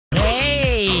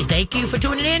Hey, thank you for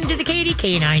tuning in to the Katie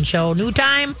K9 Show. New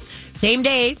time, same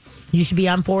day. Used to be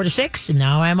on 4 to 6, and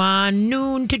now I'm on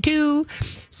noon to 2.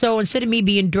 So instead of me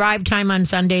being drive time on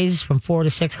Sundays from 4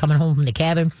 to 6 coming home from the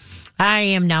cabin, I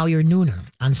am now your nooner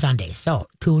on Sundays. So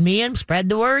tune me in, spread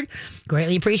the word.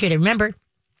 Greatly appreciate it. Remember,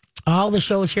 all the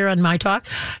shows here on My Talk,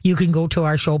 you can go to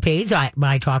our show page at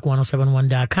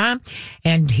mytalk1071.com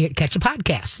and catch a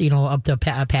podcast, up to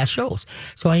past shows.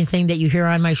 So anything that you hear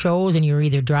on my shows and you're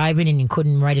either driving and you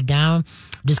couldn't write it down,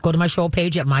 just go to my show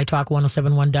page at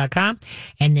mytalk1071.com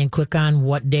and then click on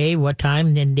what day, what time,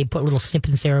 and then they put little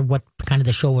snippets there of what kind of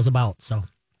the show was about. So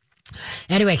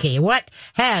anyway, Kay, what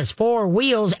has 4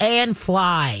 wheels and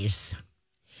flies?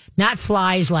 Not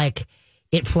flies like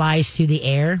it flies through the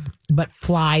air, but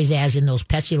flies as in those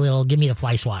pesky little, give me the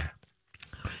fly swatter.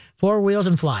 4 wheels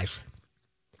and flies.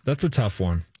 That's a tough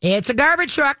one. It's a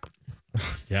garbage truck.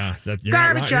 Yeah, you're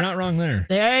not wrong there.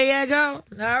 There you go.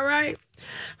 All right.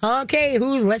 Okay,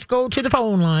 let's go to the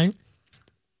phone line.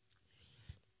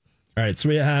 All right, so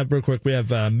we have, real quick,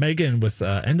 Megan with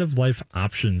end-of-life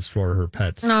options for her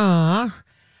pet. Aw.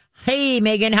 Hey,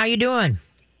 Megan, how you doing?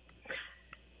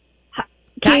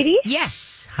 Katie?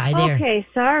 Yes. Hi there. Okay,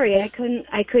 sorry. I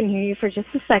couldn't hear you for just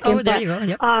a second. Oh, there you go.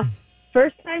 Yep.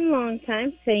 First time, long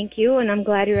time. Thank you, and I'm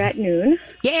glad you're at noon.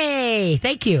 Yay.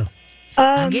 Thank you.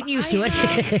 I'm getting used to it.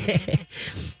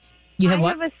 You have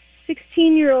what? I have a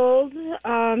 16-year-old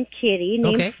kitty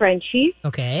named Frenchie.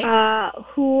 Okay.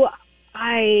 Who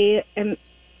I am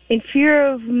in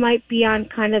fear of might be on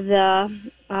kind of the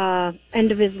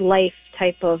end of his life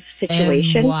type of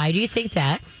situation. And why do you think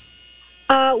that?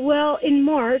 Well, in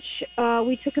March,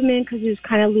 we took him in because he was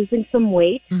kind of losing some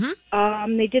weight.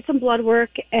 Mm-hmm. They did some blood work,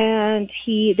 and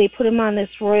they put him on this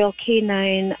Royal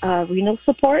Canine renal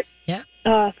support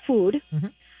food. Mm-hmm.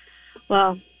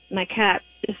 Well, my cat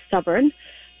is stubborn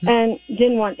and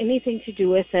didn't want anything to do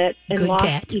with it and Good lost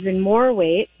cat. even more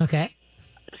weight. Okay.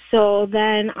 So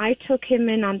then I took him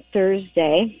in on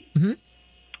Thursday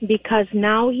because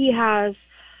now he has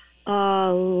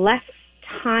left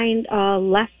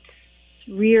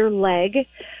rear leg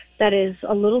that is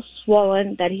a little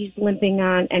swollen that he's limping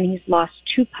on, and he's lost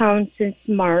 2 pounds since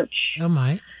March. Oh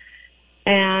my.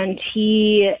 And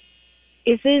he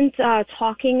isn't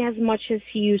talking as much as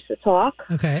he used to talk.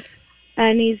 Okay.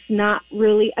 And he's not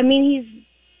really, he's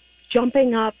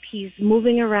jumping up, he's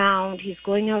moving around, he's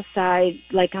going outside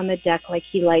like on the deck like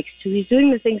he likes to. He's doing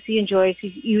the things he enjoys.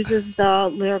 He uses the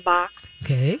litter box.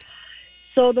 Okay.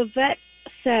 So the vet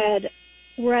said,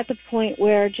 we're at the point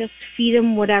where just feed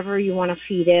him whatever you want to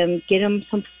feed him. Get him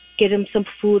some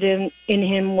food in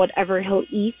him, whatever he'll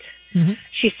eat. Mm-hmm.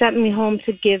 She sent me home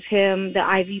to give him the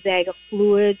IV bag of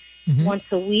fluids once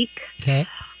a week. Okay.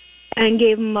 And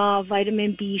gave him a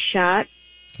vitamin B shot.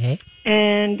 Okay.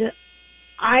 And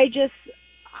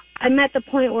I'm at the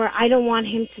point where I don't want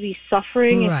him to be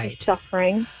suffering if he's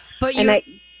suffering. But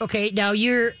okay, now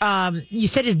you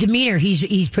said his demeanor,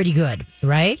 he's pretty good,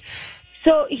 right?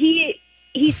 So he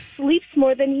sleeps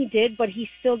more than he did, but he's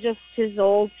still just his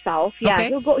old self. Yeah, okay.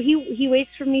 He'll go. He waits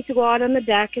for me to go out on the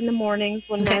deck in the mornings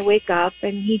when I wake up,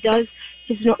 and he does.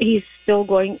 He's still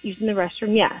using the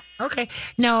restroom. Yes. Okay.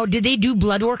 Now, did they do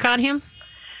blood work on him?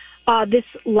 This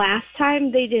last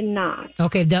time they did not.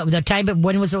 Okay. The time, but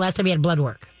when was the last time he had blood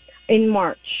work? In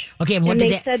March. Okay. And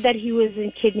they said that he was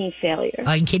in kidney failure.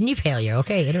 In kidney failure.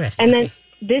 Okay. Interesting. And then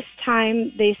this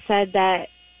time they said that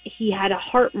he had a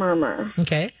heart murmur.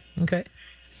 Okay.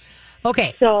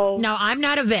 So now I'm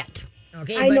not a vet.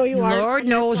 Okay, I know you are. Lord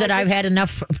knows that I've had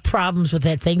enough problems with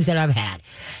the things that I've had.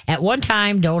 At one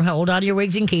time, don't hold on to your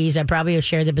wigs and keys. I probably have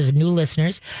shared them as new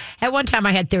listeners. At one time,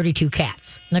 I had 32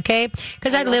 cats. Okay,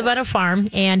 because I live on a farm,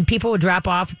 and people would drop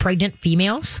off pregnant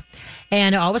females.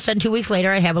 And all of a sudden, 2 weeks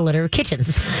later, I'd have a litter of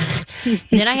kittens. And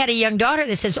then I had a young daughter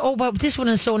that says, oh, but this one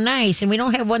is so nice, and we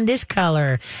don't have one this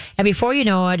color. And before you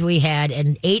know it, we had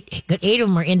eight of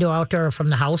them were indoor outdoor from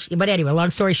the house. But anyway, long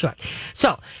story short.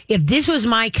 So if this was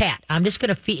my cat, I'm just going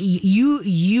to feed you.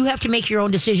 You have to make your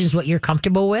own decisions what you're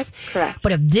comfortable with. Correct.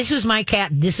 But if this was my cat,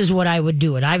 this is what I would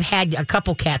do. And I've had a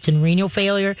couple cats in renal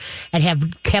failure and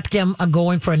have kept them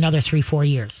going for another 3-4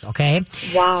 years. Okay.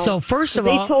 Wow. So first of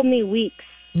all, they told me weeks.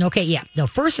 Okay, yeah. Now,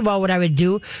 first of all, what I would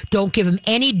do, don't give him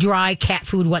any dry cat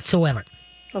food whatsoever.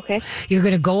 Okay. You're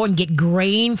going to go and get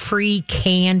grain-free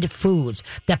canned foods.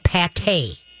 The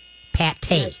pate.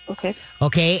 Right. Okay.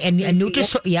 Okay, and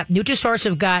Nutrisource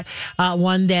have got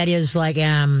one that is like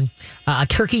a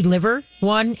turkey liver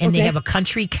one, and they have a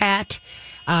country cat.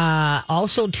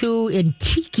 Also, too, in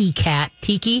Tiki,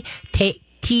 Tiki,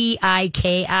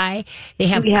 T-I-K-I. We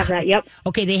have that, yep.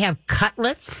 Okay, they have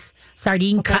cutlets,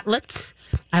 sardine cutlets.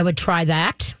 I would try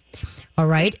that. All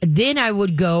right. Then I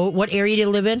would go, what area do you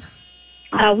live in?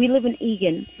 We live in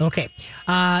Egan. Okay.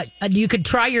 You could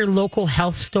try your local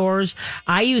health stores.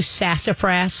 I use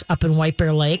Sassafras up in White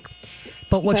Bear Lake.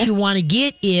 But what you want to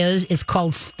get is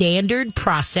called Standard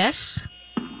Process.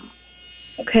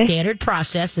 Okay. Standard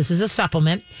Process. This is a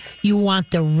supplement. You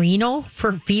want the renal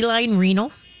for feline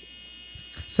renal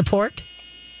support.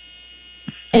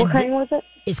 What kind was it?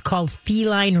 It's called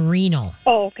feline renal.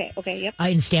 Oh, okay. Okay, yep.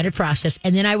 In Standard Process.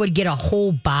 And then I would get a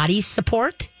whole body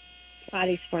support.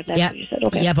 Body support, that's what you said.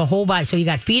 Okay. Yep, a whole body. So you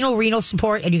got fetal renal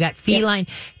support and you got feline.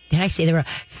 Did I say there were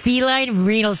feline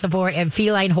renal support and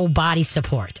feline whole body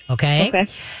support? Okay. Okay.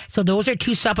 So those are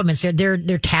two supplements. They're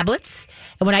tablets.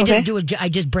 And what I just do is I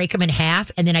just break them in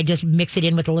half and then I just mix it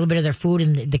in with a little bit of their food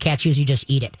and the cats usually just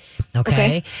eat it.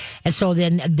 Okay. And so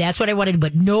then that's what I wanted,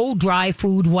 but no dry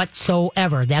food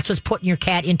whatsoever. That's what's putting your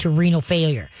cat into renal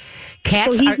failure.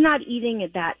 Cats so he's not eating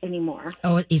that anymore.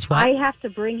 Oh, he's what? I have to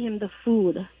bring him the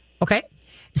food. Okay.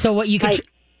 So what you could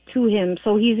to him.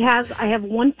 So I have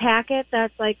one packet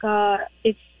that's like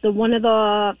it's the one of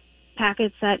the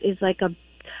packets that is like a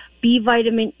B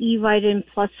vitamin, E vitamin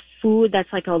plus food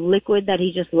that's like a liquid that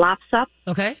he just laps up.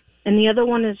 Okay. And the other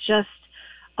one is just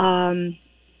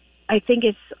I think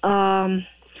it's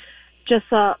just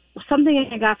something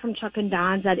I got from Chuck and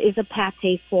Don's that is a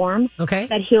pate form. Okay.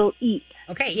 That he'll eat.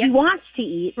 Okay, He wants to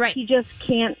eat. Right. He just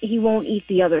can't. He won't eat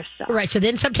the other stuff. Right. So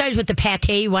then sometimes with the pate,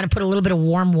 you want to put a little bit of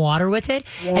warm water with it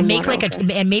and make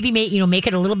and maybe make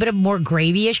it a little bit of more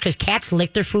gravy-ish because cats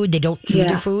lick their food. They don't chew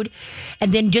their food.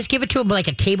 And then just give it to them like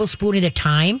a tablespoon at a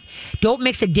time. Don't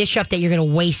mix a dish up that you're going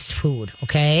to waste food.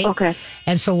 Okay. Okay.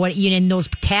 And so in those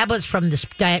tablets from the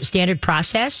Standard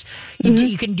Process,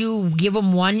 you can give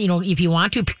them one, if you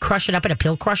want to crush it up in a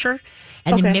pill crusher.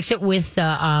 And then mix it with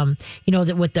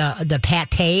with the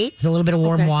pate with a little bit of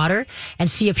warm water, and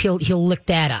see if he'll lick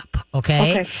that up.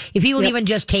 Okay. If he will even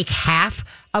just take half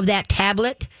of that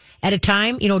tablet at a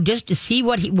time, just to see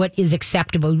what is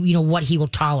acceptable, what he will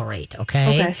tolerate.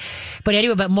 Okay. But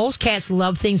anyway, most cats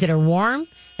love things that are warm.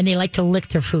 And they like to lick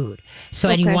their food. So,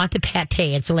 and you want the pate.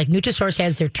 And so, like, Nutrisource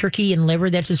has their turkey and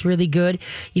liver. That's just really good.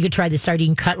 You could try the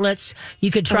sardine cutlets. You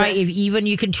could try,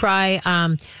 you can try,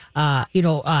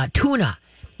 tuna.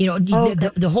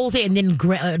 The whole thing. And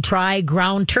then try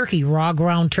ground turkey, raw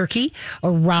ground turkey,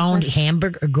 or round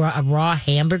hamburger, raw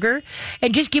hamburger.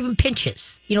 And just give him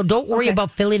pinches. Don't worry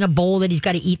about filling a bowl that he's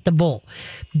got to eat the bowl.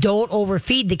 Don't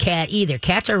overfeed the cat either.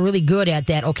 Cats are really good at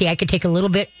that. Okay, I can take a little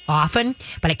bit often,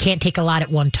 but I can't take a lot at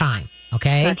one time.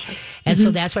 Okay? Gotcha. And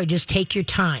so that's why just take your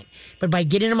time. But by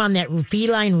getting them on that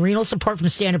feline renal support from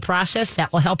Standard Process,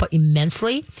 that will help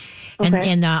immensely. And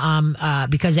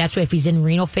because that's what if he's in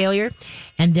renal failure.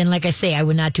 And then, like I say, I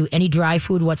would not do any dry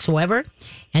food whatsoever.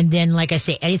 And then, like I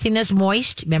say, anything that's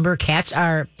moist. Remember, cats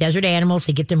are desert animals.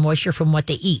 They get their moisture from what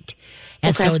they eat.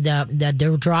 And so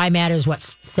the dry matter is what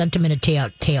sent them in a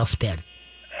tailspin.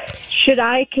 Should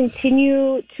I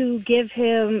continue to give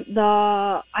him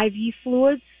the IV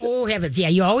fluids? Oh, heavens. Yeah,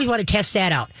 you always want to test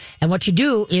that out. And what you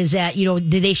do is that,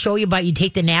 did they show you about you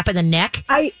take the nap of the neck?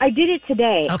 I did it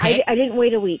today. Okay. I didn't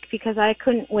wait a week because I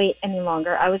couldn't wait any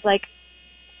longer. I was like,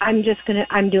 I'm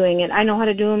doing it. I know how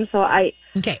to do them, so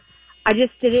Okay. I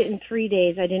just did it in 3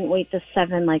 days. I didn't wait the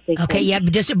 7 like they told me. Okay, yeah,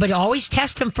 but always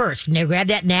test them first. Now grab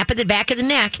that nap at the back of the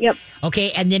neck. Yep. Okay,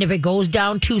 and then if it goes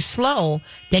down too slow,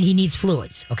 then he needs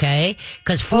fluids. Okay,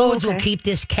 because fluids will keep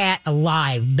this cat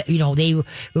alive. They will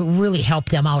really help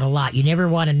them out a lot. You never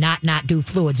want to not do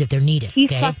fluids if they're needed. He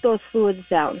sucked those fluids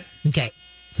down. Okay,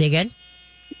 say again.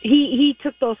 He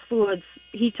took those fluids.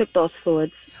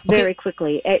 Very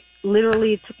quickly. It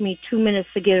literally took me 2 minutes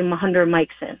to get him 100 mics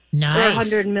in. Nice. Or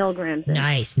 100 milligrams in.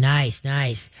 Nice.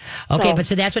 Okay,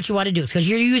 so that's what you want to do. Because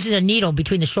you're using a needle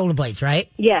between the shoulder blades,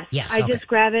 right? Yes. Yes. I just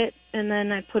grab it, and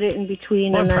then I put it in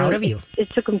between. Well, I'm proud of you.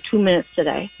 It took him 2 minutes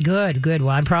today. Good. Well,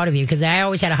 I'm proud of you because I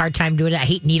always had a hard time doing it. I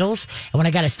hate needles. And when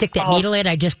I got to stick that needle in,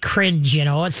 I just cringe,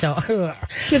 So.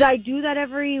 Should I do that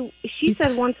she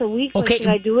said once a week. Okay. Should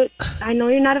I do it? I know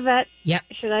you're not a vet. Yep.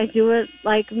 Should I do it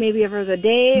like maybe every other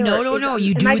day? No.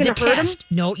 You do the test.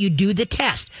 No, you do the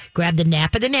test. Grab the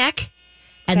nap of the neck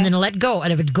and then let go.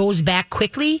 And if it goes back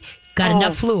quickly, got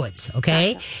enough fluids,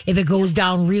 okay? Gotcha. If it goes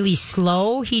down really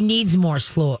slow, he needs more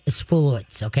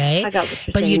fluids, okay? I got what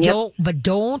you're saying.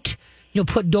 Don't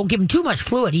don't give him too much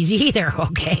fluid. He's either,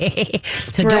 okay?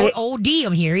 So don't OD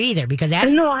him here either, because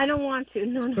that's... No, I don't want to.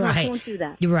 No, right. I won't do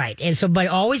that. Right. And so, but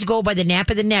always go by the nape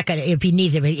of the neck if he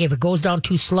needs it. If it goes down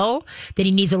too slow, then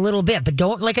he needs a little bit. But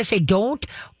don't, like I say, don't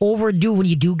overdo when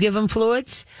you do give him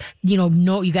fluids. You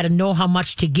got to know how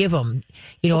much to give him,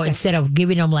 instead of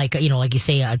giving him like you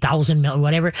say 1,000 mil,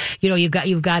 whatever, you've got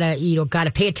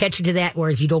to pay attention to that,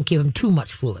 whereas you don't give him too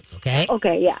much fluids. Okay.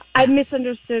 Okay. Yeah. I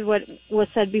misunderstood what was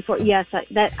said before. Yes.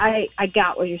 I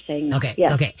got what you're saying now. Okay.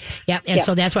 Yes. Okay. Yeah. And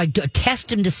so that's why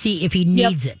test him to see if he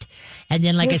needs it. And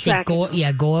then, like I said, go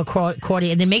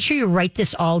according, and then make sure you write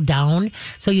this all down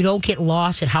so you don't get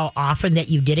lost at how often that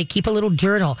you did it. Keep a little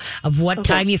journal of what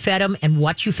time you fed him and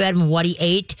what you fed him, what he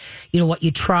ate, what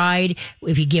you tried,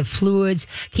 if you give fluids.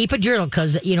 Keep a journal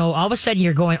because, all of a sudden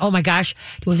you're going, oh my gosh,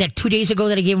 was that 2 days ago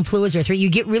that I gave him fluids or 3? You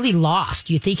get really lost.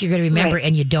 You think you're going to remember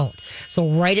and you don't. So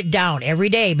write it down every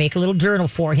day. Make a little journal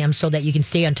for him so that you can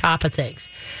stay on top of things.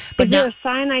 But is there a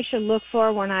sign I should look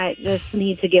for when I just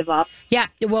need to give up? Yeah,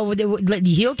 well,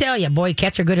 he'll tell you. Boy,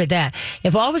 cats are good at that.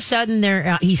 If all of a sudden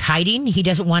he's hiding, he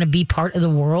doesn't want to be part of the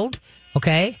world,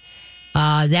 okay?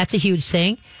 That's a huge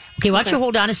thing. Okay, why don't you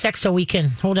hold on a sec so we can...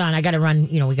 Hold on, I got to run.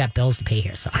 We got bills to pay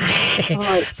here. So, all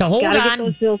right. So hold on. Get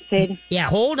those bills paid. Yeah,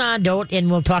 hold on, and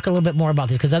we'll talk a little bit more about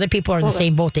this because other people are in the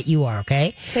same boat that you are,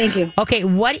 okay? Thank you. Okay,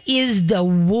 what is the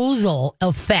woozle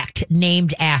effect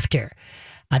named after?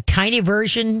 A tiny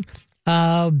version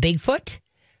of Bigfoot,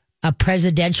 a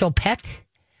presidential pet,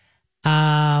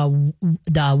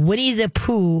 the Winnie the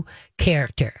Pooh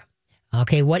character.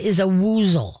 Okay, what is a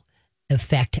woozle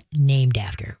effect named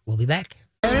after? We'll be back.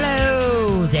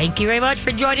 Hello. Thank you very much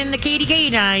for joining the Katie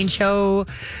K9 show.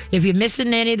 If you're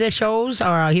missing any of the shows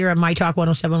or here on My Talk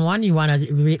 1071, you want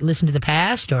to listen to the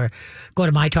past or go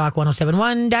to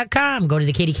mytalk1071.com. Go to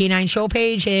the Katie K9 show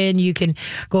page and you can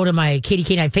go to my Katie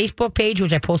K9 Facebook page,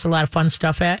 which I post a lot of fun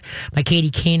stuff at. My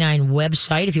Katie K9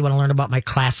 website, if you want to learn about my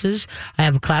classes. I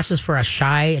have classes for a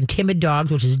shy and timid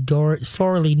dog, which is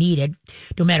sorely needed.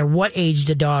 No matter what age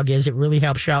the dog is, it really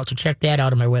helps you out. So check that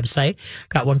out on my website.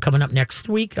 Got one coming up next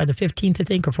week, on the 15th, I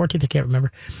think, or 14th, I can't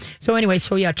remember. So anyway,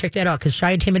 check that out, because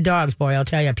shy and timid dogs, boy, I'll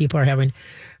tell you, people are having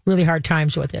really hard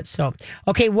times with it. So,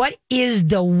 okay, what is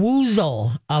the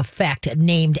woozle effect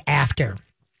named after?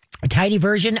 A tiny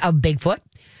version of Bigfoot,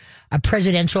 a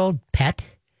presidential pet,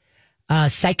 a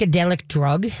psychedelic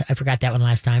drug. I forgot that one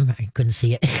last time. I couldn't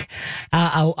see it.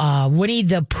 A Winnie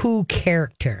the Pooh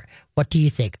character. What do you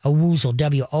think? A woozle,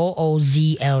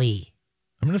 Woozle.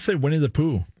 I'm going to say Winnie the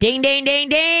Pooh. Ding, ding, ding,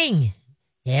 ding.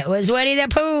 It was Winnie the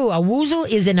Pooh. A woozle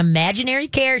is an imaginary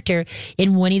character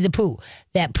in Winnie the Pooh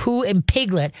that Pooh and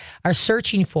Piglet are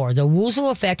searching for. The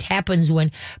woozle effect happens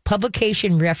when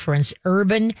publication reference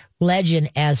urban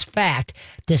legend as fact,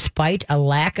 despite a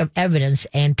lack of evidence,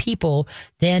 and people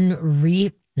then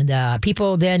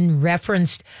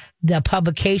referenced the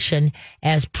publication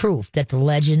as proof that the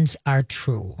legends are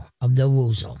true of the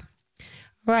woozle.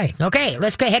 All right. Okay,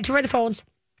 let's go ahead to the phones.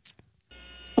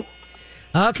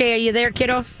 Okay, are you there,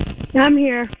 kiddo? I'm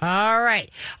here. All right.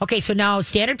 Okay, so now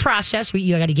standard process.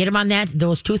 You got to get them on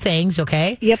those two things,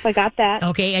 okay? Yep, I got that.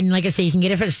 Okay, and like I say, you can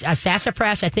get it for a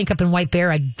sassafras, I think, up in White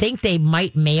Bear. I think they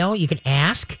might mail. You can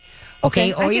ask.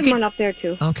 Okay, or you can run up there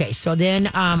too. Okay, so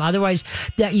then otherwise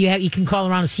that you can call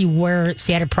around and see where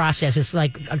standard process. It's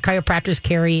like chiropractors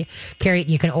carry it and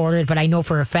you can order it, but I know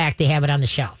for a fact they have it on the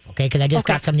shelf. Okay, because I just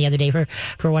got some the other day for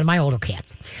one of my older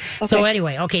cats. Okay. So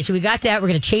anyway, so we got that. We're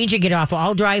going to change it, get off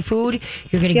all dry food.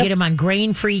 You're going to get them on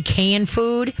grain-free canned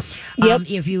food.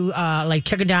 If you like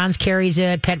Chicken Don's carries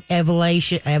it, Pet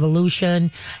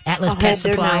Evolution, Atlas Pet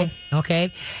Supply.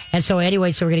 Okay, and so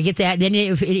anyway, so we're going to get that. Then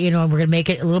we're going to make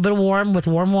it a little bit warm with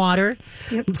warm water,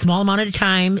 small amount at a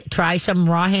time. Try some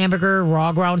raw hamburger,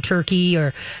 raw ground turkey,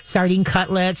 or sardine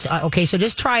cutlets. Okay, so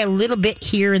just try a little bit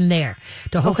here and there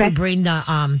to hopefully bring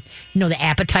the the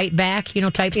appetite back,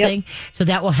 type thing. So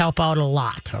that will help out a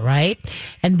lot. All right.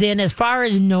 And then as far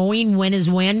as knowing when is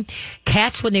when,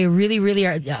 cats, when they really, really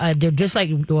are, they're just like,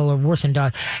 they're worse than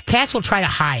dogs. Cats will try to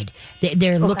hide.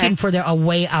 They're looking for a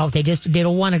way out. They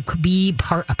don't want to be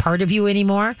a part of you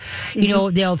anymore.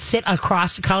 Mm-hmm. They'll sit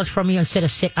across the couch from you instead of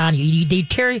sit on you.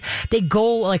 They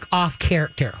go like off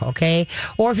character. Okay.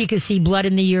 Or if you can see blood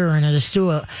in the urine or the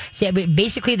stool. So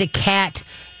basically the cat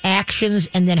actions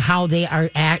and then how they are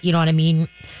you know what I mean?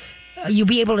 You'll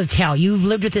be able to tell. You've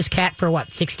lived with this cat for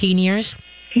 16 years?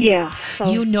 Yeah. So.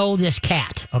 You know this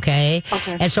cat, okay?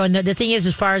 Okay. And so the thing is,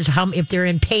 as far as if they're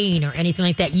in pain or anything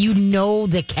like that, you know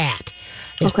the cat.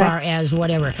 as far as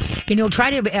whatever.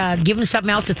 Try to give them something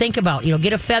else to think about.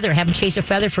 Get a feather, have them chase a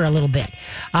feather for a little bit.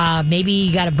 Maybe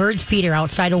you got a bird feeder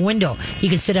outside a window. You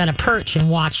can sit on a perch and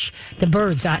watch the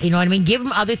birds. You know what I mean? Give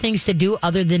them other things to do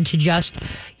other than to just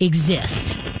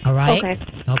exist. All right?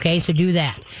 Okay, so do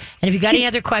that. And if you got any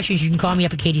other questions, you can call me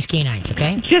up at Katie's Canines,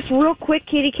 okay? Just real quick,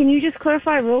 Katie, can you just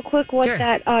clarify real quick what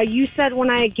that you said when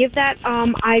I give that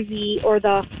IV or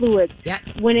the fluids? Yeah.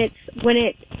 When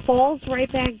it falls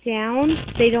right back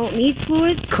down, they don't need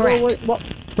fluids? Correct.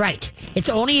 Right. It's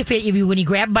only if you when you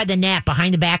grab by the nape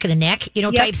behind the back of the neck,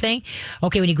 type thing.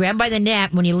 Okay, when you grab by the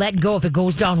nape, when you let go, if it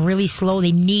goes down really slow,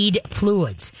 they need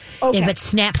fluids. Okay. If it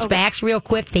snaps back real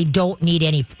quick, they don't need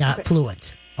any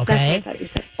fluids. Okay. That's what I thought you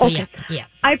said. Okay. Yeah.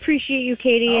 I appreciate you,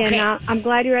 Katie, and I'm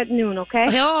glad you're at noon, okay?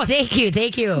 Oh, thank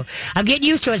you. I'm getting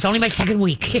used to it. It's only my second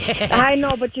week. I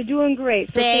know, but you're doing great.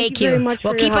 So thank you very much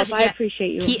for your help. I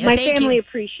appreciate you. My family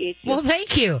appreciates you. Well,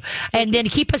 thank you. And then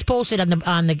keep us posted on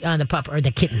the pup or the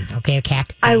kitten, okay, or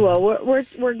cat. I will.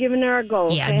 We're giving her a go.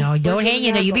 Okay? Yeah, no, don't hang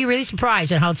in there. You'll be really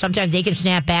surprised at how sometimes they can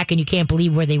snap back and you can't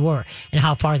believe where they were and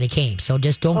how far they came. So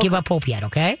just don't give up hope yet,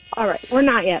 okay? All right, we're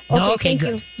not yet. Okay,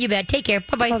 good. You bet. Take care.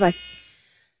 Bye-bye. Bye-bye.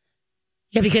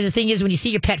 Yeah, because the thing is, when you see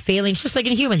your pet failing, it's just like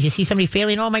in humans. You see somebody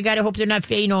failing, oh my God, I hope they're not,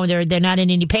 they're not in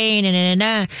any pain,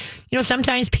 and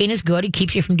sometimes pain is good. It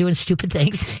keeps you from doing stupid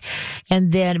things.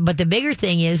 But the bigger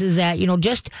thing is that,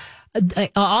 just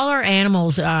all our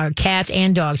animals, cats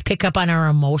and dogs, pick up on our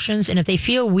emotions. And if they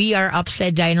feel we are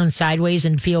upside down and sideways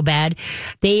and feel bad,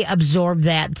 they absorb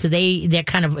that. So that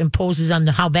kind of imposes on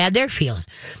how bad they're feeling.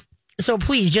 So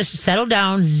please just settle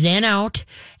down, zen out,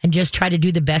 and just try to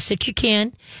do the best that you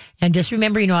can. And just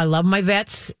remember, I love my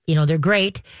vets. They're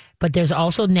great. But there's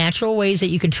also natural ways that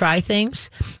you can try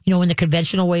things, when the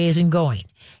conventional way isn't going.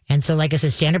 And so, like I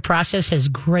said, Standard Process has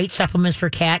great supplements for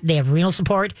cat. They have renal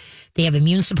support, they have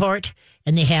immune support,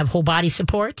 and they have whole body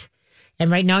support. And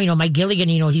right now, my Gilligan,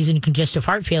 he's in congestive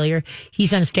heart failure.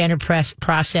 He's on Standard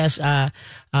Process.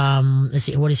 Let's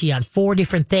see, what is he on? 4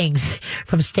 different things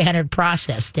from Standard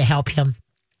Process to help him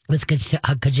with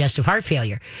congestive heart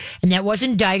failure. And that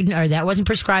wasn't that wasn't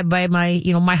prescribed by my,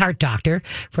 my heart doctor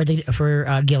for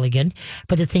Gilligan.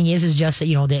 But the thing is just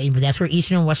that, that's where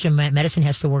Eastern and Western medicine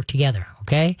has to work together.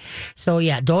 Okay. So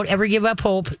yeah, don't ever give up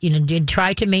hope.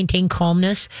 Try to maintain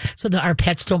calmness so that our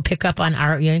pets don't pick up on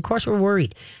of course we're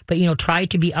worried, but try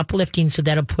to be uplifting so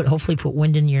that'll hopefully put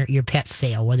wind in your pet's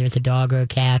sail, whether it's a dog or a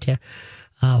cat,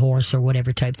 horse or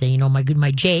whatever type thing.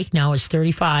 My Jake now is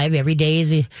 35. Every day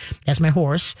that's my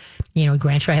horse.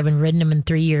 Grancher, I haven't ridden him in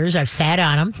 3 years. I've sat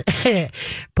on him,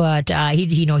 but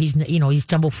he's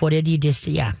stumble footed.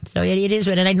 So it is.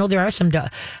 And I know there are some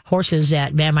horses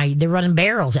that they're running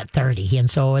barrels at 30, and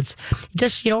so it's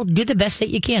just do the best that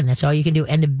you can. That's all you can do.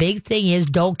 And the big thing is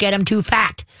don't get them too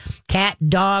fat. Cat,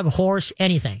 dog, horse,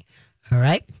 anything. All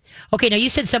right. Okay, now you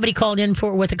said somebody called in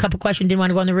with a couple questions, didn't want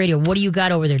to go on the radio. What do you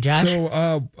got over there, Josh?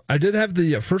 So I did have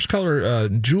the first caller,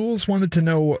 Jules, wanted to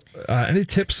know any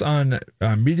tips on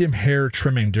medium hair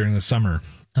trimming during the summer.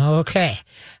 Okay.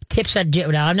 Tips on,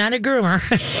 now I'm not a groomer.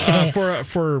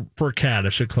 For a cat, I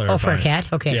should clarify. Oh, for a cat?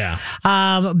 Okay. Yeah.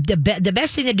 The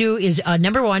best thing to do is,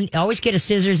 number one, always get a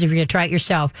scissors if you're going to try it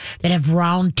yourself that have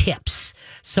round tips,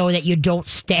 so that you don't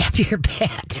stab your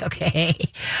pet, okay?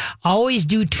 Always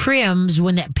do trims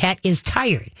when that pet is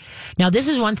tired. Now, this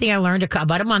is one thing I learned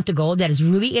about a month ago that is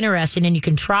really interesting, and you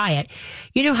can try it.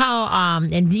 You know how,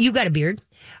 and you got a beard.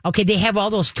 Okay, they have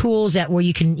all those tools where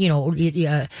you can, what do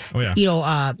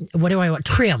I want?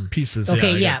 Trim pieces.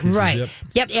 Okay, pieces, right.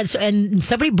 Yep. And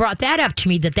somebody brought that up to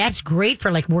me that's great for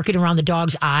like working around the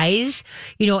dog's eyes,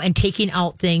 and taking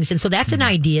out things. And so that's an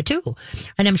idea too.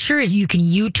 And I'm sure you can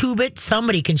YouTube it.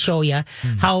 Somebody can show you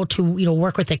how to,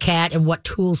 work with the cat and what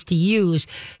tools to use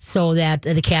so that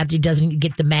the cat doesn't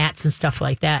get the mats and stuff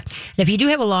like that. And if you do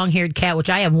have a long-haired cat, which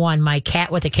I have one, my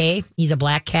cat with a K, he's a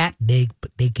black cat, big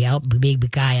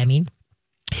guy.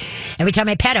 Every time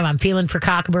I pet him, I'm feeling for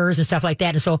cockaburs and stuff like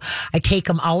that. And so I take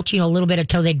them out, a little bit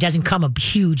until it doesn't come a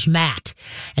huge mat.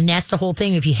 And that's the whole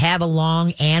thing. If you have a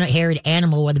long-haired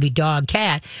animal, whether it be dog,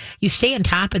 cat, you stay on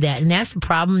top of that. And that's the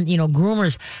problem.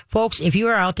 Groomers, folks, if you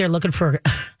are out there looking for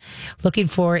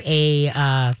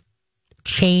a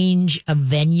change of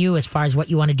venue as far as what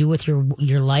you want to do with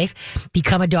your life,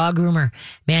 become a dog groomer.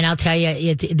 Man, I'll tell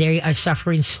you, they are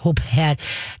suffering so bad.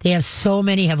 They have so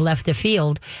many have left the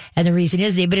field, and the reason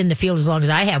is they've been in the field as long as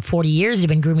I have, 40 years. They've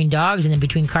been grooming dogs, and then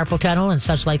between carpal tunnel and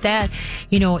such like that,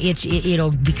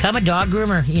 become a dog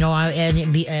groomer.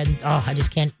 I just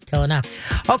can't tell enough.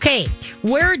 Okay,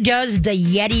 where does the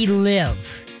Yeti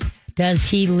live? Does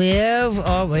he live?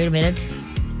 Oh, wait a minute.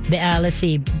 Let's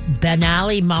see,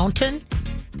 Benali Mountain.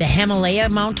 the Himalaya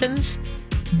Mountains,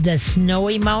 the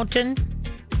Snowy Mountain,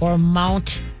 or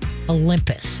Mount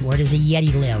Olympus? Where does a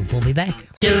Yeti live? We'll be back.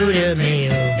 New to me,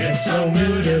 it's so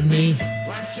new to me.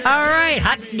 All right,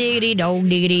 hot diggity, dog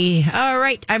diggity. All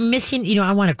right, I'm missing,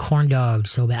 I want a corn dog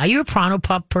so bad. Are you a Pronto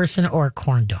Pup person or a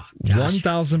corn dog, Josh?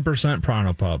 1,000%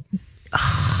 Pronto Pup.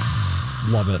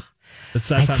 Love it. It's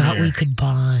that I time thought of year. we could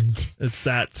bond. It's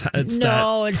that. It's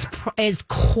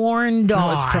corn dog.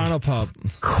 No, it's Pronto Pup.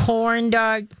 Corn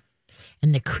dog.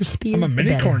 And the crispier, I'm a mini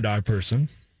the better. corn dog person.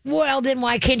 Well, then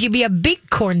why can't you be a big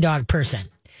corn dog person?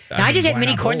 Now, I just had why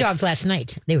mini not corn both? dogs last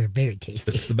night. They were very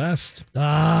tasty. It's the best. Oh,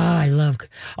 I love.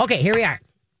 Okay, here we are.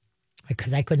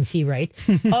 Because I couldn't see right.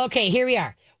 Okay, here we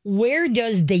are. Where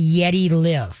does the Yeti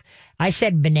live? I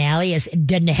said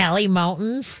Denali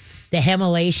Mountains, the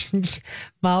Himalayan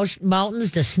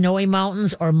mountains, the Snowy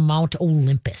Mountains, or Mount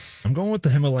Olympus. I'm going with the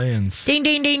Himalayas. Ding,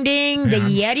 ding, ding, ding. The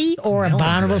Yeti, or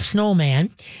abominable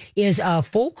snowman, is a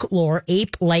folklore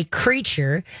ape-like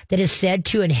creature that is said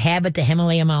to inhabit the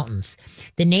Himalaya Mountains.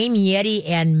 The name Yeti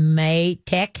and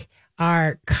Maitek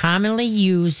are commonly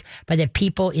used by the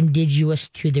people indigenous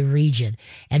to the region,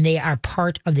 and they are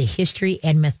part of the history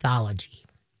and mythology.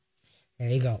 There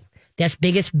you go. That's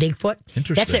biggest Bigfoot.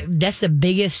 Interesting. That's the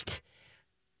biggest.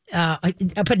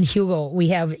 Up in Hugo, we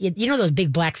have those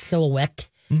big black silhouette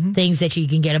things that you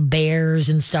can get of bears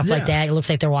and stuff like that. It looks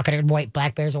like they're walking. White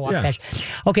black bears are walking past.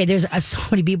 Okay, there's so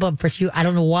many people up for you. I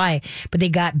don't know why, but they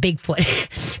got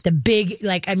Bigfoot. The big,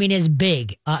 is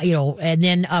big. And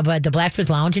then but the Blacksmith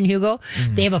Lounge in Hugo,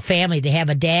 they have a family. They have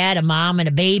a dad, a mom, and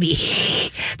a baby.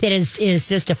 That is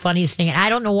just the funniest thing. I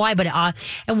don't know why, but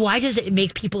and why does it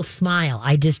make people smile?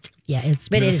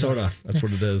 It's Minnesota. That's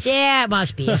what it is. Yeah, it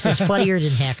must be. It's just funnier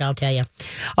than heck, I'll tell you.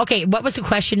 Okay, what was the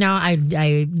question now?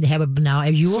 I have it now.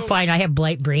 As you will find, I have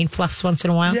brain fluffs once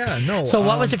in a while. Yeah, no. So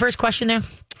what was the first question there?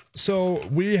 So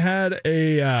we had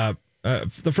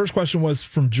the first question was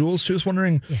from Jules. She was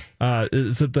wondering,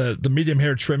 is it the medium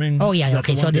hair trimming? Oh, yeah. Is that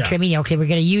Okay, the so one? the trimming. Okay, we're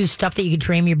going to use stuff that you can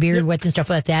trim your beard with and stuff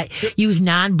like that. Yep. Use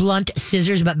non-blunt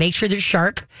scissors, but make sure they're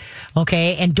sharp.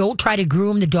 Okay, and don't try to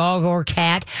groom the dog or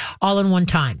cat all in one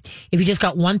time. If you just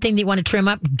got one thing that you want to trim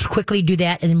up, quickly do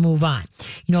that and then move on.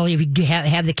 If you do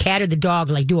have the cat or the dog,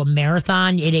 do a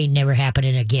marathon, it ain't never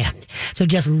happening again. So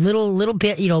just little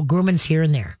bit, groomings here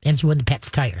and there. And it's when the pet's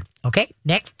tired. Okay,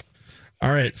 next.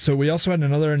 All right. So we also had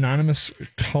another anonymous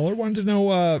caller wanted to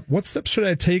know what steps should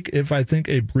I take if I think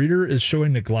a breeder is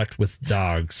showing neglect with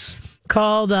dogs?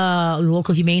 Call the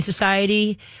local humane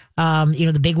society.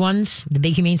 The big ones, the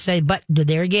big humane society. But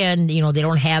there again, they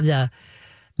don't have the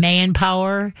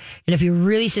manpower. And if you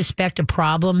really suspect a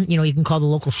problem, you can call the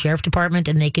local sheriff department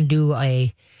and they can do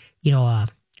a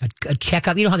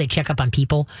checkup. You know how they check up on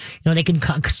people? They can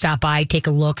stop by, take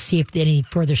a look, see if any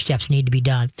further steps need to be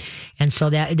done. And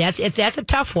so that's a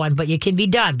tough one, but it can be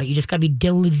done. But you just got to be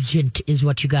diligent is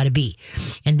what you got to be.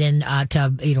 And then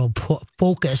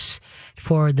focus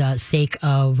for the sake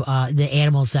of the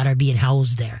animals that are being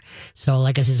housed there. So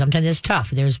like I said, sometimes it's tough.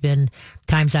 There's been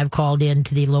times I've called in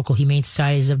to the local humane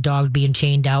societies of dogs being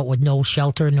chained out with no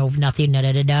shelter, no nothing,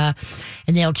 and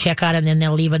they'll check out and then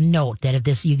they'll leave a note that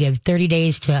if you give 30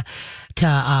 days to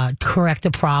correct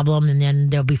the problem, and then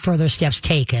there'll be further steps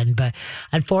taken. But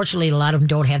unfortunately, a lot of them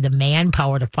don't have the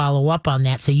manpower to follow up on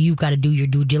that. So you've got to do your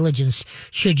due diligence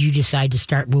should you decide to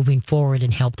start moving forward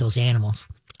and help those animals.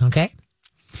 Okay,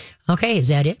 is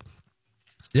that it?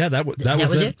 Yeah, that was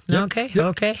it. Yep.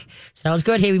 Okay. Sounds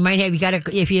good. Hey,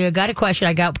 if you got a question,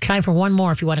 I got time for one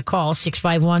more if you want to call,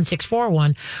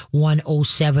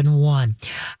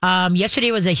 651-641-1071.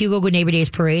 Yesterday was a Hugo Good Neighbor Days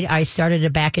parade. I started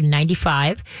it back in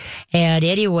 95. And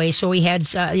anyway, so we had,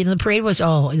 the parade was,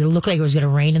 it looked like it was going to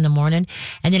rain in the morning.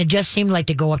 And then it just seemed like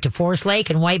to go up to Forest Lake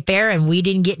and White Bear, and we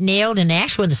didn't get nailed. And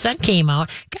actually, when the sun came out,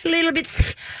 got a little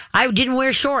bit, I didn't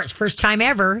wear shorts. First time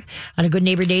ever on a Good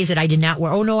Neighbor Days that I did not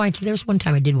wear. Oh, no, there was one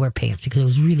time I did wear pants because it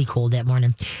was really cold that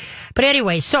morning. But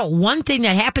anyway, so one thing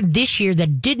that happened this year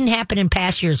that didn't happen in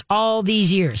past years, all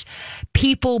these years,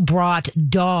 people brought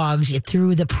dogs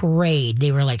through the parade.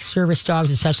 They were like service dogs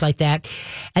and such like that.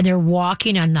 And they're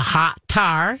walking on the hot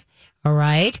tar. All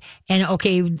right. And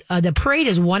the parade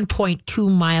is 1.2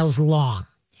 miles long.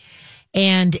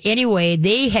 And anyway,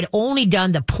 they had only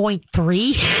done the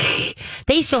 0.3.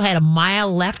 They still had a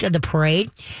mile left of the parade.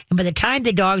 And by the time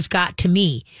the dogs got to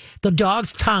me, the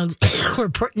dogs' tongues were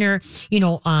putting their,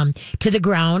 to the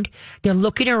ground. They're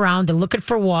looking around. They're looking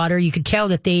for water. You could tell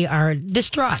that they are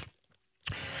distraught.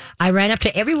 I ran up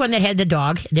to everyone that had the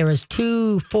dog. There was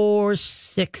 2, 4,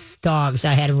 6 dogs.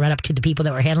 I had to run up to the people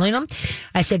that were handling them.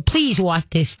 I said, please walk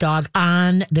this dog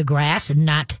on the grass and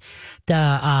not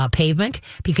the pavement,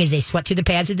 because they sweat through the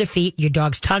pads of their feet. Your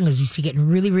dog's tongue is just getting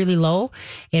really, really low.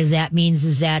 That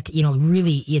means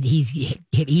really he's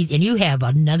and you have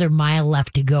another mile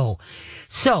left to go.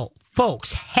 So,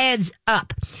 folks, heads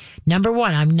up. Number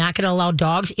 1, I'm not going to allow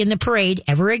dogs in the parade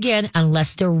ever again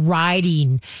unless they're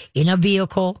riding in a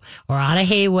vehicle or on a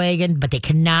hay wagon, but they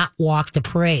cannot walk the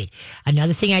parade.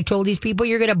 Another thing I told these people,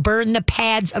 you're going to burn the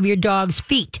pads of your dog's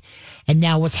feet. And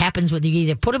now what happens with you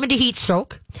either put them into heat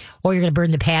stroke or you're going to burn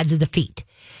the pads of the feet.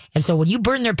 And so when you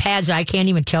burn their pads, I can't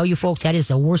even tell you, folks, that is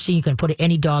the worst thing you can put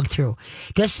any dog through.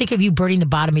 Just think of you burning the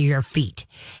bottom of your feet.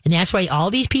 And that's why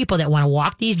all these people that want to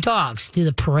walk these dogs through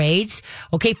the parades,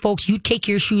 okay, folks, you take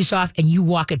your shoes off and you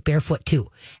walk it barefoot too.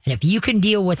 And if you can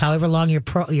deal with however long your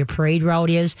parade route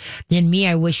is, then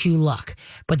I wish you luck.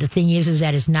 But the thing is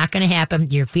that it's not going to happen.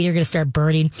 Your feet are going to start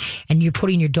burning and you're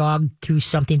putting your dog through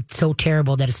something so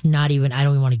terrible that it's not even, I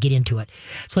don't even want to get into it.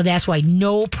 So that's why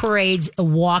no parades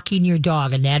walking your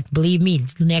dog. And that, believe me,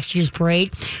 next year's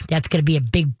parade, that's going to be a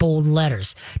big bold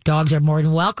letters. Dogs are more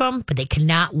than welcome, but they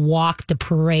cannot walk the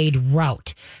parade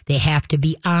route. They have to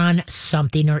be on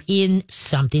something or in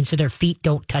something so their feet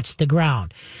don't touch the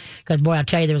ground. Because, boy, I'll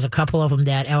tell you, there was a couple of them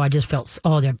that, I just felt,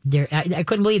 I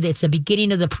couldn't believe it. It's the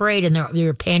beginning of the parade and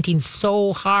they're panting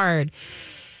so hard.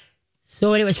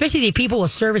 So anyway, especially the people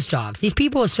with service dogs. These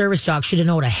people with service dogs should have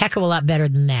known a heck of a lot better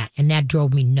than that. And that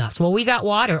drove me nuts. Well, we got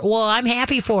water. Well, I'm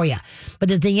happy for you. But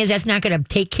the thing is, that's not going to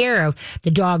take care of the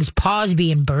dog's paws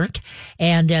being burnt.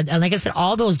 And like I said,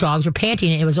 all those dogs were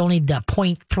panting. And it was only the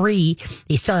 0.3.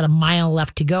 They still had a mile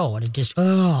left to go. And it just,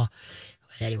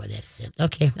 Anyway, that's it.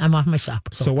 Okay, I'm off my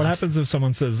soapbox. So what happens if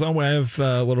someone says, I have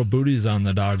little booties on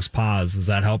the dog's paws? Does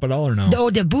that help at all or no? Oh,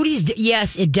 the booties,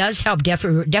 yes, it does help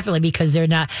definitely because they're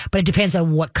not, but it depends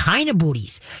on what kind of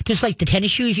booties. Just like the tennis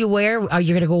shoes you wear,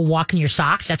 you're going to go walk in your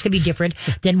socks. That's going to be different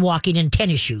than walking in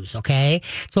tennis shoes, okay?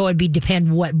 So it'd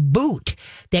depend what boot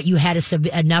that you had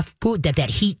enough boot that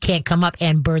heat can't come up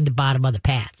and burn the bottom of the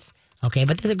pads. Okay,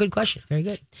 but that's a good question. Very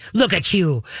good. Look at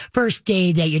you. First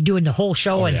day that you're doing the whole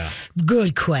show.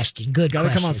 Good question. Good question. Gotta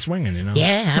come out swinging,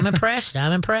 Yeah, I'm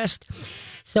impressed.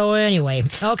 So anyway,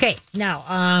 okay.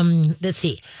 Now, let's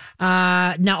see.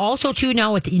 Now also too,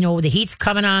 now with, the heat's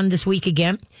coming on this week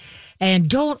again. And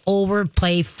don't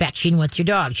overplay fetching with your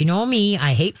dogs. You know me,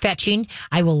 I hate fetching.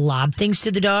 I will lob things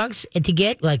to the dogs to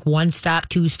get, like 1 stop,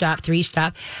 2 stop, 3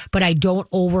 stop, but I don't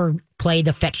overplay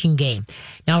the fetching game.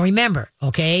 Now remember,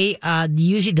 okay,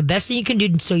 usually the best thing you can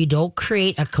do so you don't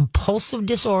create a compulsive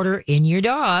disorder in your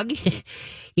dog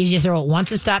is you throw it once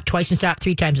and stop, twice and stop,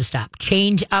 3 times and stop.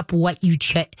 Change up what you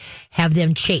have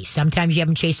them chase. Sometimes you have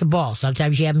them chase a ball.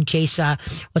 Sometimes you have them chase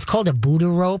what's called a Buddha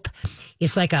rope.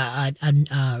 It's like a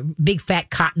big fat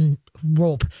cotton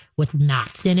rope with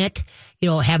knots in it.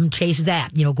 Have them chase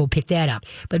that. Go pick that up.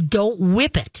 But don't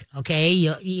whip it,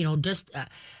 okay? Just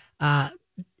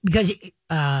because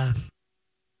how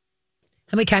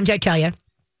many times I tell you,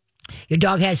 your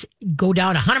dog has go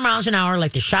down 100 miles an hour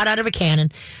like the shot out of a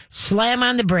cannon, slam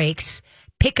on the brakes,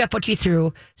 pick up what you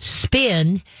threw,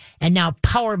 spin, and now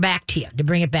power back to you to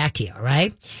bring it back to you,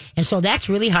 right? And so that's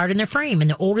really hard in their frame. And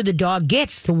the older the dog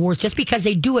gets, the worse. Just because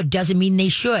they do it doesn't mean they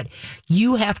should.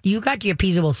 You got your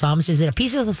appeasable thumbs. Is it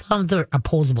appeasable thumbs or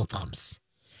opposable thumbs?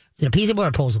 Is it appeasable or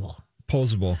opposable?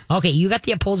 Opposable. Okay, you got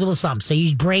the opposable thumb, so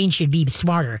your brain should be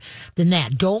smarter than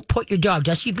that. Don't put your dog,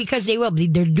 just because they will.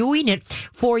 They're doing it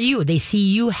for you. They see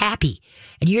you happy.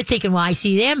 And you're thinking, well, I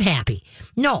see them happy.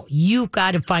 No, you've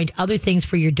got to find other things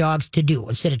for your dogs to do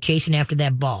instead of chasing after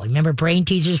that ball. Remember Brain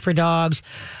Teasers for Dogs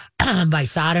by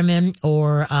Soderman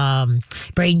or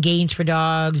Brain Games for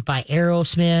Dogs by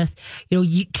Aerosmith.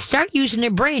 You start using their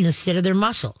brain instead of their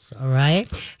muscles, all right?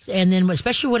 And then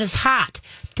especially when it's hot,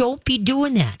 don't be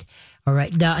doing that. All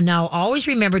right. Now, always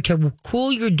remember to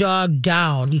cool your dog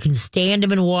down. You can stand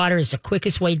them in water. It's the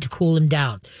quickest way to cool them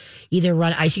down. Either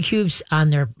run ice cubes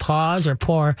on their paws or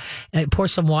pour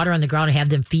some water on the ground and have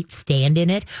them feet stand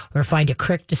in it, or find a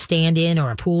creek to stand in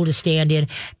or a pool to stand in.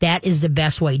 That is the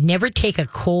best way. Never take a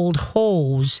cold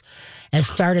hose and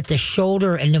start at the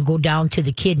shoulder and then go down to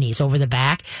the kidneys over the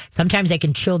back. Sometimes they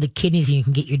can chill the kidneys and you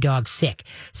can get your dog sick.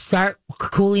 Start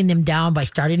cooling them down by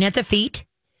starting at the feet.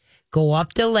 Go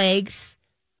up the legs,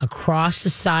 across the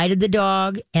side of the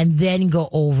dog, and then go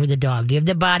over the dog. Give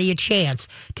the body a chance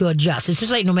to adjust. It's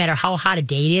just like no matter how hot a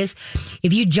day it is,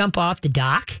 if you jump off the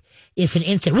dock, it's an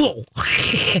instant, whoa.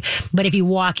 But if you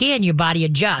walk in, your body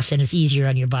adjusts and it's easier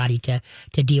on your body to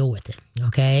deal with it.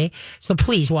 Okay. So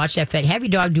please watch that vet. Have your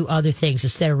dog do other things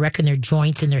instead of wrecking their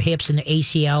joints and their hips and their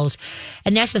ACLs.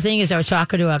 And that's the thing is I was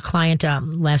talking to a client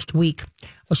last week.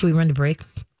 Oh, should we run the break?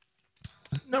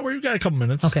 No, we've got a couple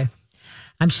minutes. Okay.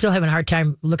 I'm still having a hard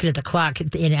time looking at the clock,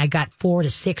 and I got 4 to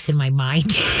 6 in my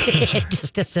mind. It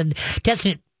just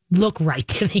doesn't look right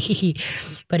to me.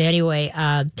 But anyway,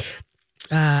 I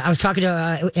was talking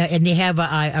to, and they have,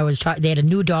 they had a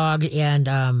new dog,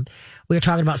 and we were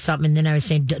talking about something, and then I was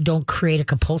saying, don't create a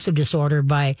compulsive disorder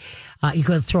by you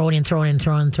go throwing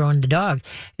the dog,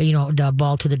 the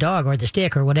ball to the dog or the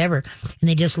stick or whatever. And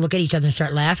they just look at each other and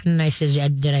start laughing. And I says,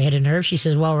 did I hit a nerve? She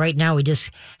says, well, right now we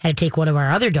just had to take one of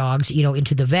our other dogs,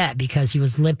 into the vet because he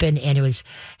was limping and he was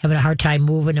having a hard time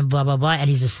moving and blah, blah, blah. And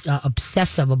he's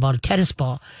obsessive about a tennis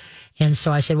ball. And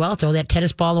so I said, well, throw that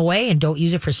tennis ball away and don't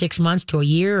use it for 6 months to a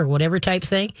year or whatever type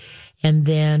thing. And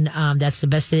then that's the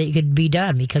best thing that could be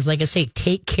done because, like I say,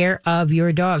 take care of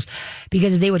your dogs.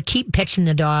 Because if they would keep pitching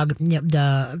the dog,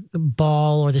 the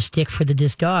ball or the stick for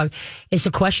this dog, it's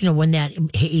a question of when that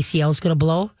ACL is going to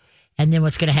blow. And then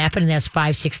what's going to happen? And that's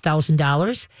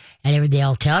 $5,000-$6,000, and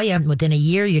they'll tell you within a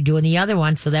year you're doing the other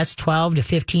one. So that's $12,000 to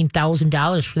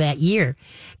 $15,000 for that year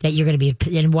that you're going to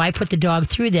be. And why put the dog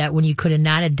through that when you could have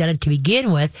not have done it to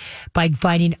begin with by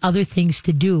finding other things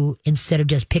to do instead of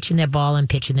just pitching that ball and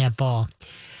pitching that ball.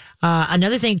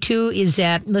 Another thing too is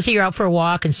that let's say you're out for a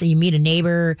walk and so you meet a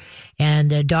neighbor and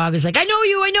the dog is like, I know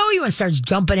you, and starts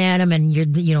jumping at him and you're,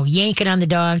 yanking on the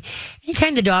dog.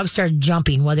 Anytime the dog starts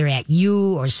jumping, whether at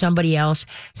you or somebody else,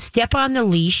 step on the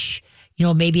leash,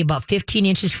 maybe about 15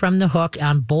 inches from the hook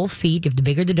on both feet. If the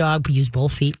bigger the dog, use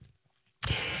both feet.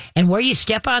 And where you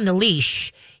step on the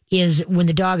leash is when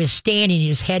the dog is standing,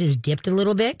 his head is dipped a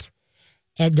little bit.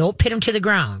 And don't pin him to the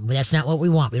ground. That's not what we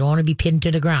want. We don't want to be pinned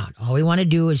to the ground. All we want to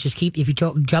do is just if he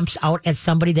jumps out at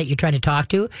somebody that you're trying to talk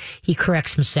to, he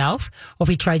corrects himself. Or if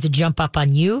he tries to jump up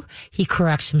on you, he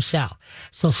corrects himself.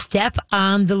 So step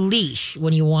on the leash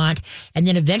when you want. And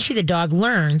then eventually the dog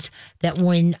learns that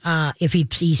when, if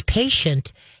he's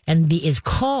patient and is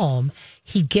calm,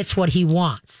 he gets what he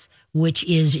wants, which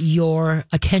is your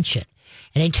attention.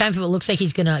 And anytime it looks like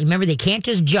he's going to, remember, they can't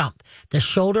just jump. The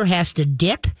shoulder has to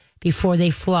dip before they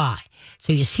fly.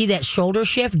 So you see that shoulder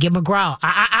shift, give him a growl.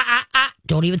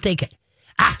 Don't even think it.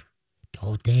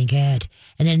 Don't think it.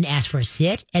 And then ask for a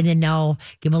sit. And then now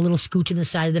give him a little scooch in the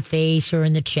side of the face or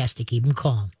in the chest to keep him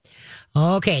calm.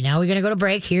 Okay, now we're going to go to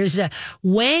break.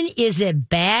 When is it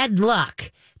bad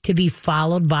luck to be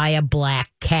followed by a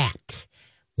black cat?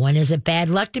 When is it bad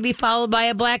luck to be followed by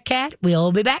a black cat?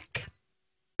 We'll be back.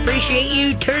 Appreciate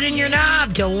you turning your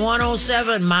knob to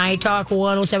 107,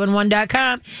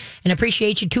 mytalk1071.com. And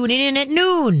appreciate you tuning in at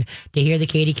noon to hear the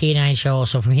Katie K9 show.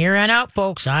 So from here on out,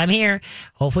 folks, I'm here.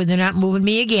 Hopefully they're not moving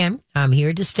me again. I'm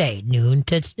here to stay, noon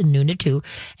to 2.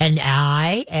 And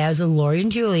I, as a Lori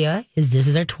and Julia, this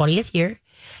is our 20th year.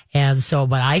 And so,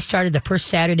 but I started the first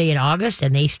Saturday in August,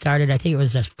 and they started, I think it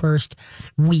was the first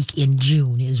week in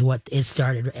June is what it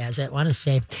started as, I want to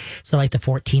say. So like the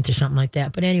 14th or something like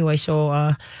that. But anyway,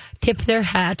 so tip their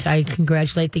hat. I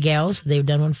congratulate the gals. They've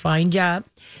done one fine job.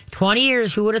 20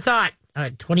 years, who would have thought?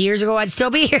 20 years ago, I'd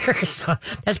still be here. So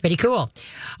that's pretty cool.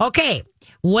 Okay,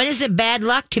 when is it bad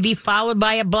luck to be followed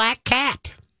by a black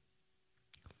cat?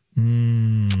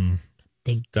 Down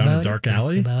a dark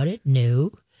alley? Think about it.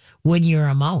 No. When you're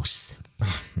a mouse.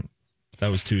 That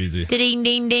was too easy. Ding,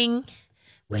 ding, ding.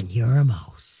 When you're a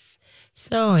mouse.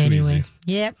 So anyway,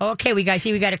 yeah. Okay, we got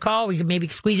a call. We can maybe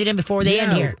squeeze it in before they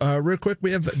end here. Real quick,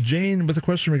 we have Jane with a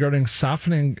question regarding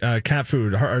softening cat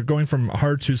food, going from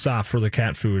hard to soft for the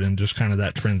cat food, and just kind of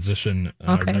that transition.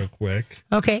 Real quick.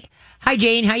 Okay. Hi,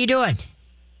 Jane. How you doing?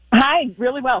 Hi.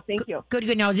 Really well, thank you.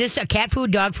 Good. Now, is this a cat food,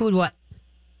 dog food, what?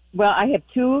 Well, I have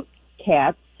 2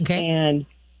 cats, and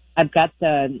I've got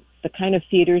the kind of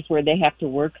feeders where they have to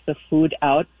work the food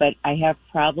out, but I have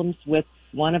problems with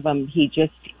one of them. He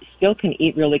just still can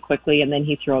eat really quickly, and then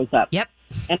he throws up. Yep.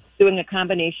 And I'm doing a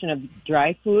combination of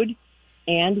dry food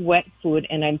and wet food,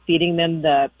 and I'm feeding them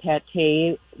the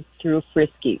pate through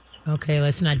Friskies. Okay,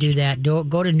 let's not do that. Go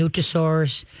to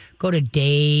Nutrisource, go to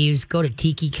Dave's, go to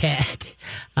Tiki Cat.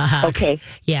 Okay.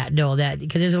 Yeah, no, that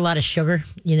because there's a lot of sugar.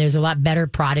 There's a lot better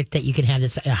product that you can have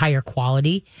that's a higher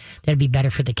quality that'd be better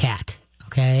for the cat.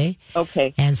 Okay.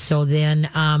 Okay. And so then,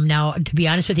 now, to be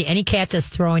honest with you, any cat that's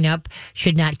throwing up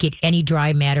should not get any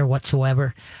dry matter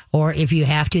whatsoever. Or if you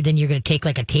have to, then you're going to take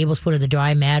like a tablespoon of the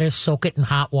dry matter, soak it in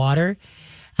hot water.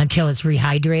 until it's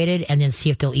rehydrated, and then see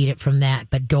if they'll eat it from that.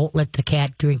 But don't let the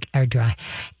cat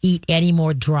eat any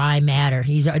more dry matter.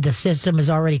 The system is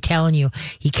already telling you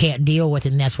he can't deal with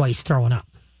it, and that's why he's throwing up.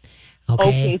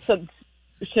 Okay, so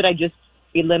should I just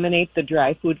eliminate the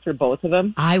dry food for both of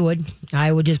them? I would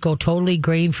just go totally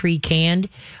grain-free canned,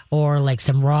 or like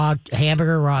some raw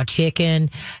hamburger, raw chicken.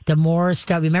 The more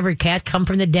stuff, remember, cats come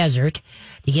from the desert.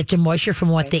 They get their moisture from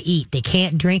what they eat. They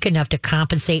can't drink enough to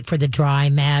compensate for the dry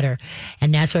matter.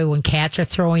 And that's why when cats are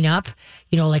throwing up,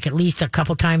 like at least a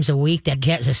couple times a week, that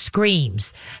cat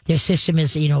screams. Their system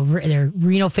is, their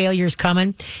renal failure is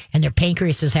coming, and their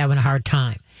pancreas is having a hard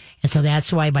time. And so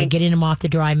that's why by getting them off the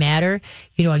dry matter,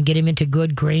 and get them into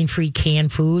good grain-free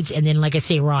canned foods. And then, like I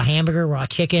say, raw hamburger, raw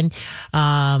chicken.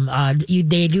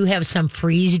 They do have some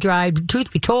freeze-dried.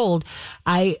 Truth be told,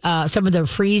 some of the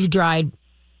freeze-dried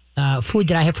food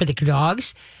that I have for the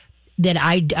dogs, that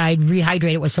I'd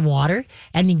rehydrate it with some water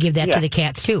and then give that to the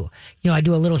cats too. I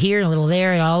do a little here and a little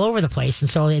there and all over the place. And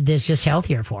so it's just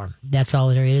healthier for them. That's all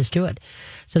there is to it.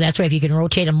 So that's why if you can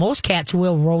rotate them, most cats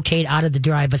will rotate out of the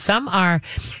dry, but some are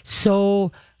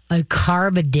so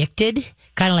carb addicted,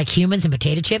 kind of like humans and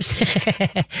potato chips,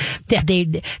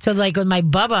 so like with my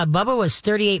Bubba was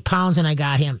 38 pounds when I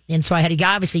got him. And so I had to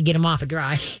obviously get him off of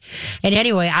dry. And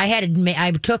anyway,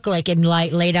 I took and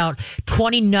laid out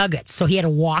 20 nuggets. So he had to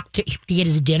walk to get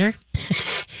his dinner.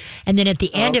 And then at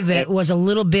the end of it was a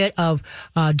little bit of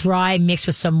dry mixed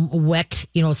with some wet,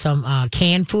 some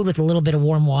canned food with a little bit of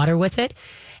warm water with it.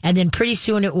 And then pretty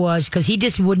soon it was, because he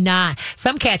just would not.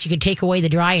 Some cats you could take away the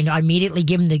dry and immediately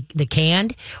give them the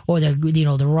canned or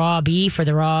the raw beef or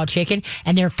the raw chicken,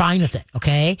 and they're fine with it.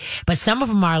 Okay, but some of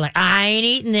them are like, I ain't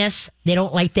eating this. They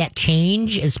don't like that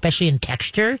change, especially in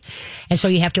texture, and so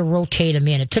you have to rotate them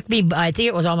in. It took me, I think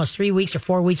it was almost 3 weeks or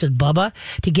 4 weeks with Bubba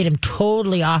to get him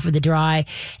totally off of the dry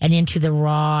and into the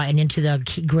raw and into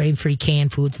the grain-free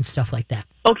canned foods and stuff like that.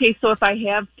 Okay, so if I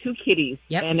have two kitties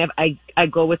and if I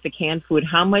go with the canned food,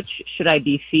 how much should I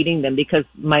be feeding them? Because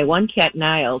my one cat,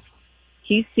 Niles,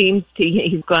 he's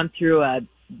gone through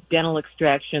dental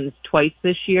extractions twice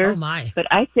this year. Oh, my. But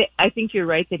I think you're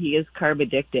right that he is carb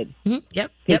addicted. Mm-hmm.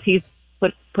 Yep. Because he's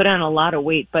put on a lot of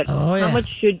weight. But how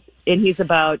much and he's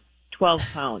about 12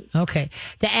 pounds. Okay.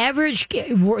 The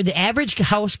average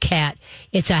house cat,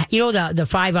 it's the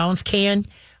 5 ounce can.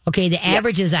 Okay, the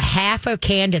average is a half a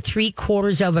can to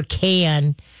 3/4 of a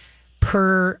can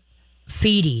per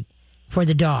feeding for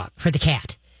the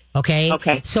cat.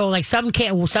 Okay. So like some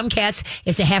cats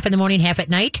it's a half in the morning, half at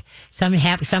night. Some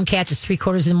cats it's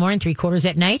 3/4 in the morning, 3/4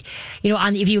 at night.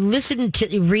 If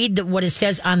you read what it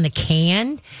says on the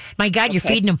can, my God, you're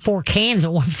feeding them 4 cans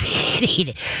at one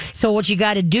sitting. So what you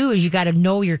got to do is you got to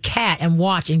know your cat and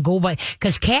watch and go by,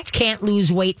 because cats can't lose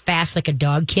weight fast like a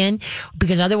dog can,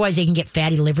 because otherwise they can get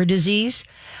fatty liver disease.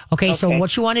 Okay. So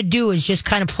what you want to do is just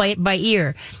kind of play it by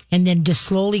ear and then just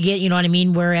slowly get,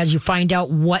 whereas you find out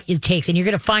what it takes, and you're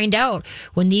going to find out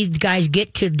when these guys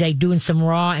get to like doing some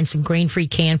raw and some grain-free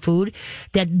canned food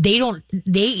that they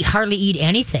hardly eat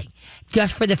anything,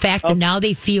 just for the fact that now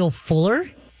they feel fuller.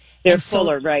 They're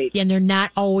fuller, right? And they're not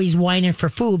always whining for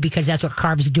food, because that's what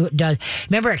carbs does.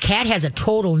 Remember, a cat has a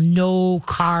total no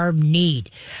carb need.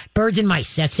 Birds and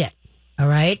mice, that's it. All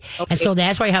right. Okay. And so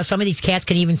that's why how some of these cats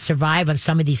can even survive on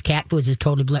some of these cat foods is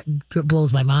totally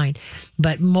blows my mind.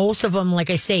 But most of them,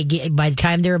 like I say, by the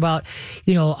time they're about,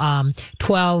 10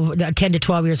 to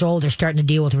 12 years old, they're starting to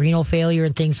deal with renal failure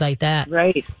and things like that.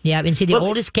 Right. Yeah. And see, the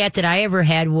oldest cat that I ever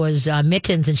had was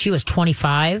Mittens, and she was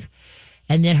 25.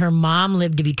 And then her mom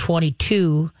lived to be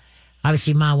 22.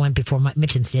 Obviously, Mom went before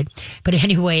Mittens did. But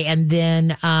anyway, and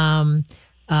then...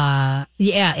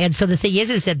 and so the thing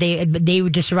is that they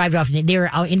would just survive off. They were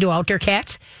outdoor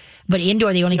cats, but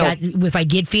indoor they only got. If I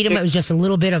did feed them, it was just a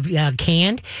little bit of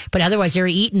canned, but otherwise they were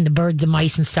eating the birds, the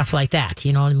mice, and stuff like that.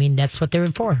 You know what I mean? That's what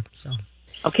they're for. So,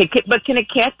 okay, but can a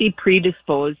cat be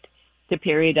predisposed to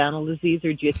periodontal disease,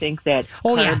 or do you think that?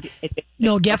 Oh yeah,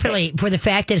 no, definitely. Okay. For the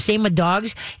fact that same with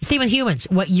dogs, same with humans.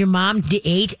 What your mom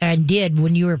ate and did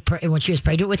when she was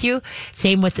pregnant with you,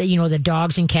 same with the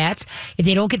dogs and cats. If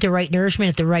they don't get the right nourishment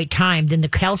at the right time, then the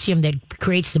calcium that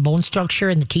creates the bone structure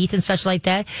and the teeth and such like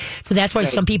that. So that's why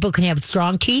some people can have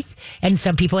strong teeth and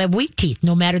some people have weak teeth,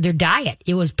 no matter their diet.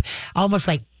 It was almost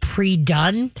like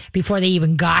pre-done before they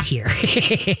even got here.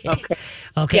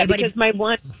 Okay. Yeah, because my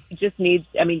one just needs,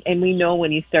 and we know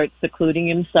when he starts secluding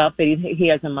himself that he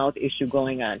has a mouth issue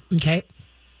going on. Okay.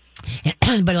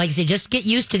 But like I said, just get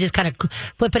used to just kind of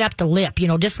flipping up the lip,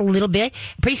 just a little bit.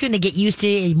 Pretty soon they get used to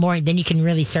it more, then you can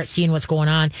really start seeing what's going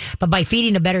on. But by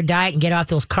feeding a better diet and get off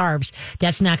those carbs,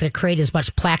 that's not going to create as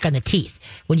much plaque on the teeth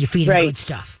when you feed them good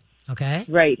stuff. Okay.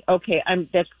 Right. Okay.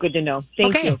 That's good to know.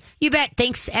 Thank you. You bet.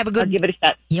 Thanks. Have a good. I'll give it a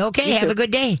shot. Okay. Have a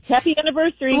good day. Happy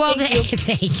anniversary. Well, Thank you.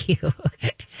 thank you.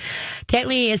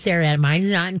 Technically, it's there. Mine's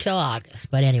not until August.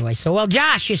 But anyway,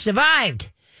 Josh, you survived.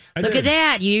 Look at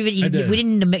that! We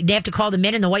didn't have to call the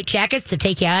men in the white jackets to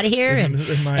take you out of here, and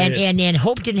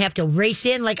Hope didn't have to race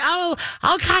in like, oh,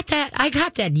 I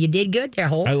got that. You did good there,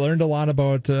 Hope. I learned a lot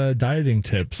about dieting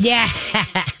tips. Yeah,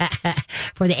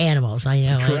 for the animals. I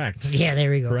know. Correct. Yeah,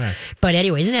 there we go. Correct. But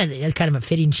anyway, isn't that kind of a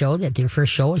fitting show that their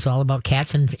first show is all about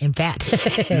cats and fat?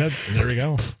 Yep, there we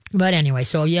go. But anyway,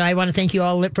 I want to thank you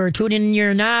all for tuning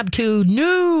your knob to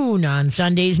noon on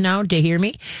Sundays now to hear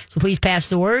me. So please pass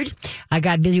the word. I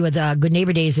got busy with Good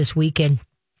Neighbor Days this weekend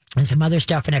and some other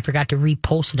stuff, and I forgot to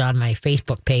repost it on my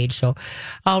Facebook page. So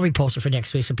I'll repost it for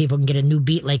next week so people can get a new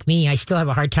beat like me. I still have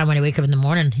a hard time when I wake up in the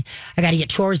morning. I got to get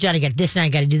chores done. I got this and I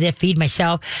got to do that, feed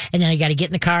myself, and then I got to get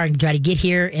in the car and try to get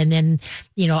here. And then,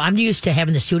 I'm used to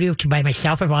having the studio by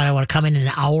myself if I want to come in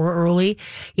an hour early,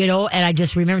 and I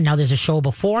just remember now there's a show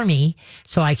before me,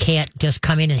 so I can't just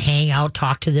come in and hang out,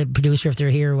 talk to the producer if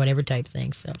they're here or whatever type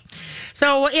thing. So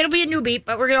it'll be a new beat,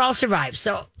 but we're going to all survive.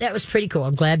 So that was pretty cool.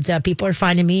 I'm glad people are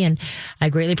finding me, and I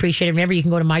greatly appreciate it. Remember, you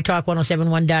can go to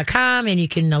mytalk1071.com and you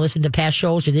can listen to past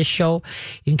shows or this show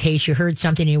in case you heard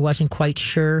something and you wasn't quite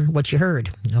sure what you heard.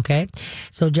 Okay.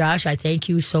 So Josh, I thank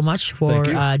you so much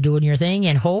for doing your thing.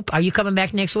 And Hope, are you coming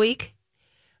back next week?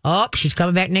 Oh, she's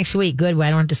coming back next week. Good. Well,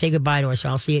 I don't have to say goodbye to her, so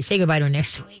I'll say goodbye to her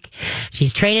next week.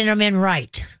 She's training them in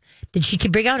right. Did she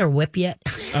bring out her whip yet?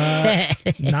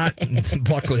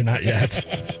 Luckily not yet.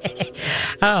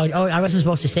 Oh, I wasn't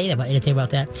supposed to say anything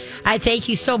about that. I thank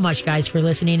you so much, guys, for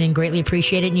listening and greatly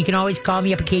appreciate it. And you can always call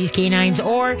me up at Katie's Canines,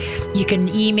 or you can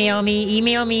email me.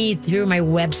 Email me through my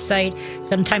website.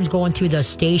 Sometimes going through the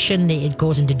station, it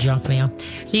goes into junk mail.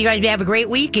 So you guys have a great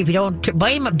week. If you don't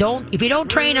blame them, if you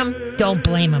don't train them, don't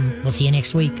blame them. We'll see you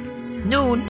next week. Noon.